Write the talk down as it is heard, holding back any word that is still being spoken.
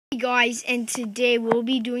guys, and today we'll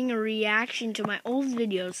be doing a reaction to my old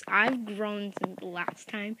videos. I've grown since the last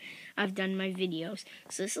time I've done my videos,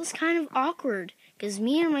 so this is kind of awkward because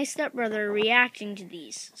me and my stepbrother are reacting to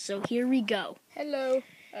these. So here we go. Hello.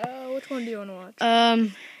 Which one do you want to watch?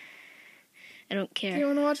 I don't care. Do you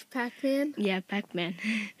want to watch Pac-Man? Yeah, Pac-Man.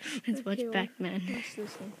 Let's watch Pac-Man. Watch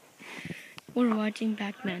this one. We're watching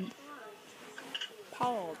Pac-Man.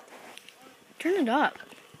 Paul. Turn it up.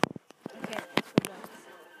 Okay.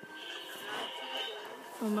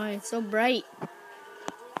 Oh my, it's so bright.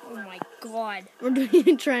 Oh my God. We're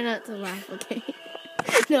doing try not to laugh, okay?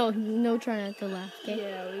 No, try not to laugh, okay?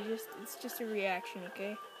 Yeah, it's just a reaction,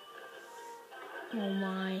 okay? Oh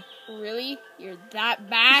my. Really? You're that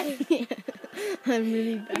bad? Yeah, I'm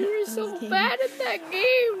really bad. You were so bad at that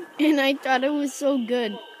game. And I thought it was so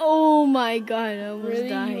good. Oh my God, I almost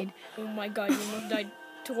died. Oh my God, you almost died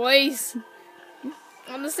twice.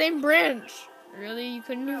 On the same branch. Really? You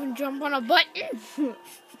couldn't even jump on a button? Oh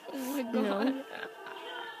my God. No.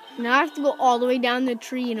 Now I have to go all the way down the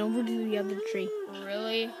tree and over to the other tree.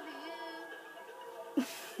 Really?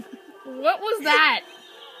 What was that?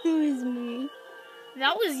 It was me.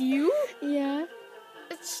 That was you? Yeah.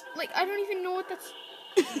 It's like, I don't even know what that's...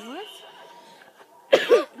 What?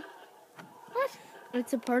 What?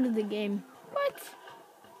 It's a part of the game. What?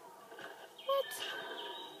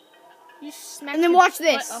 You smacked And then your watch butt.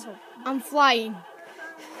 this. Oh. I'm flying.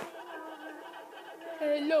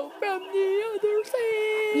 Hello from the other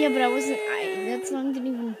side. Yeah, but I wasn't. That song didn't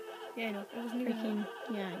even. Yeah, I know. It wasn't even. Freaking.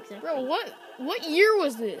 Yeah, exactly. Bro, what year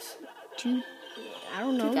was this? I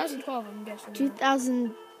don't know. 2012, I'm guessing.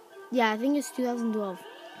 2000. Yeah, I think it's 2012.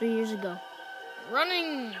 3 years ago.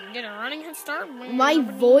 Get a running head start. My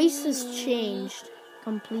voice has changed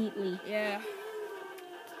completely. Yeah.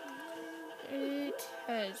 It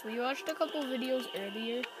has. We watched a couple videos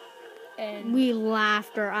earlier, and We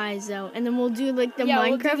laughed our eyes out, and then we'll do like the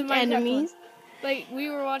we'll do Minecraft the Minecraft enemies. like, we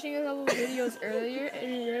were watching a couple videos earlier,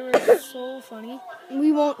 and they were so funny.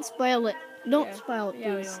 We won't spoil it. Don't Yeah. spoil it,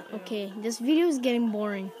 Yeah, we please. won't. Okay, this video is getting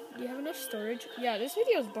boring. Do you have enough storage? Yeah, this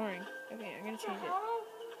video is boring. Okay, I'm gonna change it.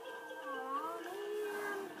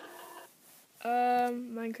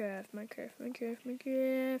 Minecraft.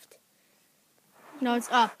 No, it's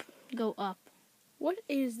up. Go up. What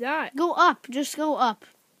is that? Go up. Just go up.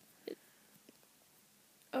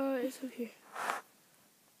 It's up here.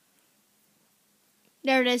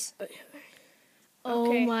 There it is. Oh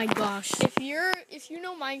Okay. my gosh. If you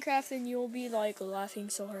know Minecraft, then you'll be like laughing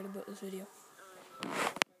so hard about this video.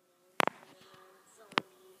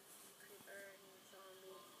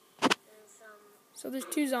 So there's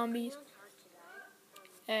two zombies,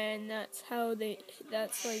 and that's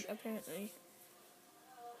like apparently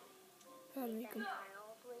how to make them.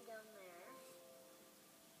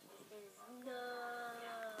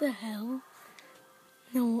 The hell?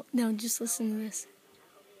 No, just listen to this.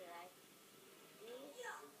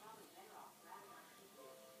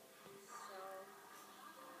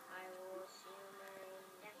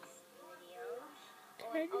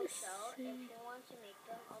 Also, if you want to make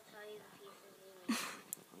them, I'll tell you the pieces you need.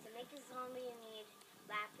 To make a zombie, you need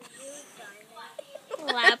lapis,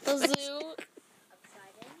 diamond, Lapazoo.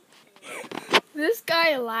 obsidian, This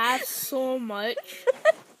guy laughs so much.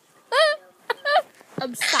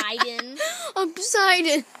 Obsidian.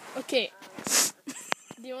 Obsidian. Okay.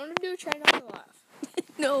 Do you want to do try not to laugh?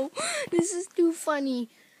 No, this is too funny.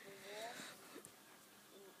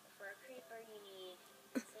 for a creeper, you need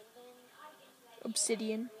Obsidian.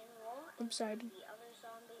 obsidian. Obsidian. The other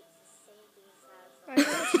zombie is the same thing as I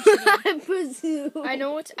know it's obsidian. Lapazoo. I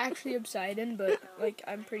know it's actually obsidian, but like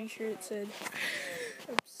I'm pretty sure it said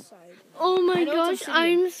obsidian. Oh my I know it's gosh,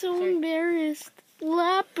 obsidian. I'm so Sorry. embarrassed.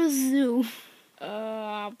 Lapazoo.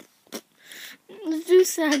 Let's do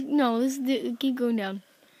sag. No, keep going down.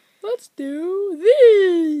 Let's do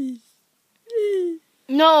this.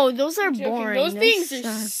 No, those are Joking. boring. Those things are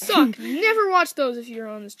suck. Never watch those if you're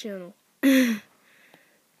on this channel.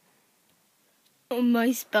 Oh,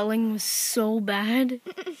 my spelling was so bad.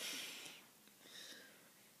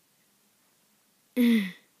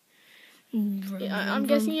 I'm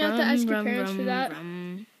guessing you have to ask your parents for that.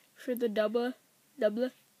 For the double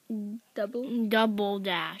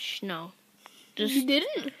dash. No. Just You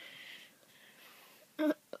didn't?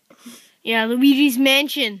 yeah, Luigi's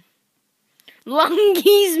Mansion.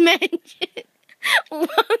 Lungy's Mansion.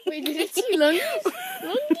 Wait, did it say Lungies?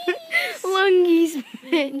 Lungy's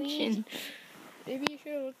Mansion. Maybe you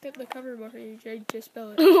should have looked at the cover before you tried to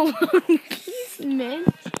spell it. Lungy's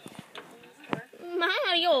Mansion.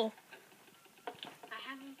 Mario! I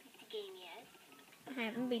haven't beat the game yet. I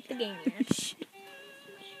haven't beat the game yet.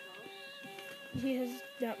 He has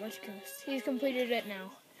that much ghost. He's completed it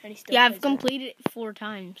now. And he still Yeah, plays I've completed it 4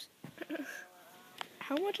 times.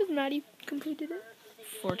 How much has Maddie completed it?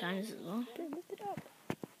 4 times as well. Okay, lift it up.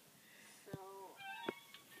 So,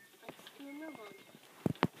 let's do another one.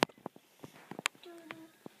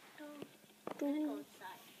 I'm gonna go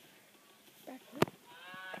inside. Back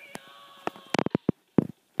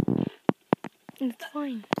It's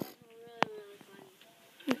fine.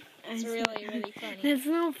 It's really, really funny. It's really, really funny. That's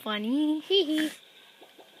not funny. Hee hee.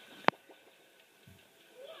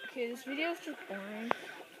 Okay, this video is just boring.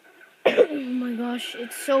 Oh my gosh,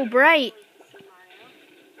 it's so bright.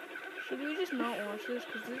 Should we just not watch this?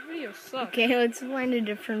 Because this video sucks. Okay, let's find a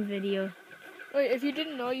different video. Wait, if you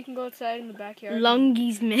didn't know, you can go outside in the backyard.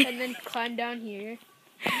 Lungies, man. And then climb down here.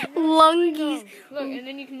 Lungies. Look, and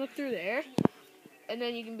then you can look through there. And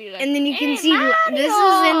then you can be like, And then you can "Hey, see Mario!" this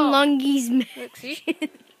is in Lungies, man. Look, see?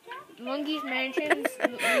 Lungi's mansions.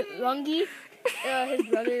 Lungi, his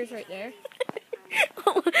brother is right there.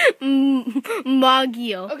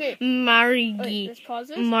 Maggio. Okay. Marigi. Wait, let's pause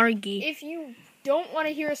this. Margie. If you don't want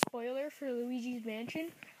to hear a spoiler for Luigi's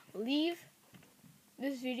Mansion, leave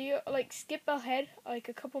this video, like skip ahead like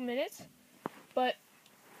a couple minutes, but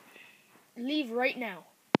leave right now.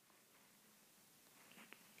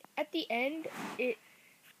 At the end,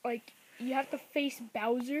 you have to face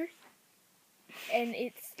Bowser, and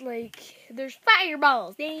it's like there's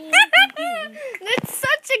fireballs. That's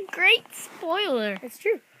such a great spoiler. It's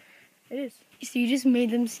true. It is. So you just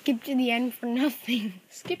made them skip to the end for nothing.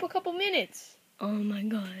 Skip a couple minutes. Oh my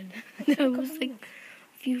god. That was like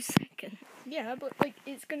a few seconds. Yeah, but like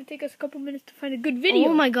it's gonna take us a couple minutes to find a good video.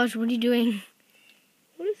 Oh my gosh, what are you doing?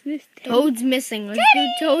 What is this? Teddy? Toad's missing. Let's do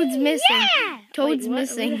Toad's missing. Yeah! Toad's Wait, what?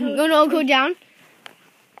 missing. Where the hell is No, go down.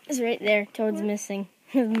 It's right there. Toad's missing.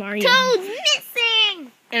 Mario. Toad's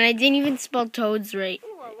missing! And I didn't even spell Toads right.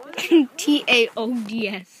 Ooh, I wonder if Taods. I think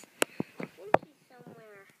he's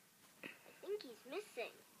somewhere. I think he's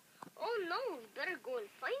missing. Oh no, we better go and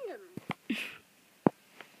find him.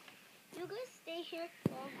 You guys stay here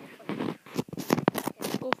while we find him.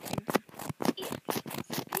 We'll find him. It's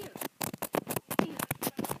here.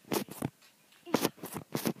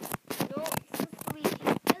 No, it's just Luigi.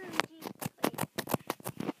 LMG.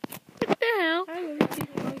 What the hell? Hi, Luigi.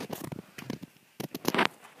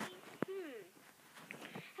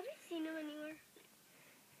 Have you seen him anywhere?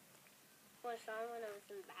 Well, I saw him when I was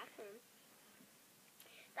in the bathroom.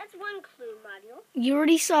 That's one clue, Mario. You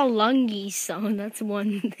already saw Lungies, so that's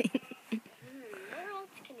one thing. Where else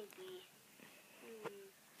can it be?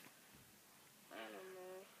 I don't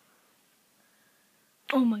know.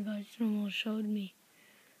 Oh my gosh, it almost showed me.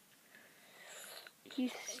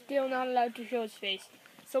 He's still not allowed to show his face.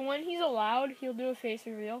 So when he's allowed, he'll do a face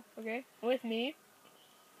reveal, okay? With me.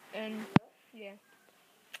 And, yeah.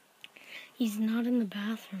 He's not in the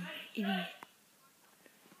bathroom, idiot.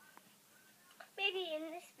 Maybe in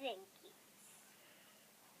this thingy.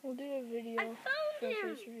 We'll do a video I for found a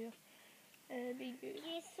him! face reveal. And it'd be good.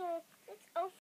 Okay, so let's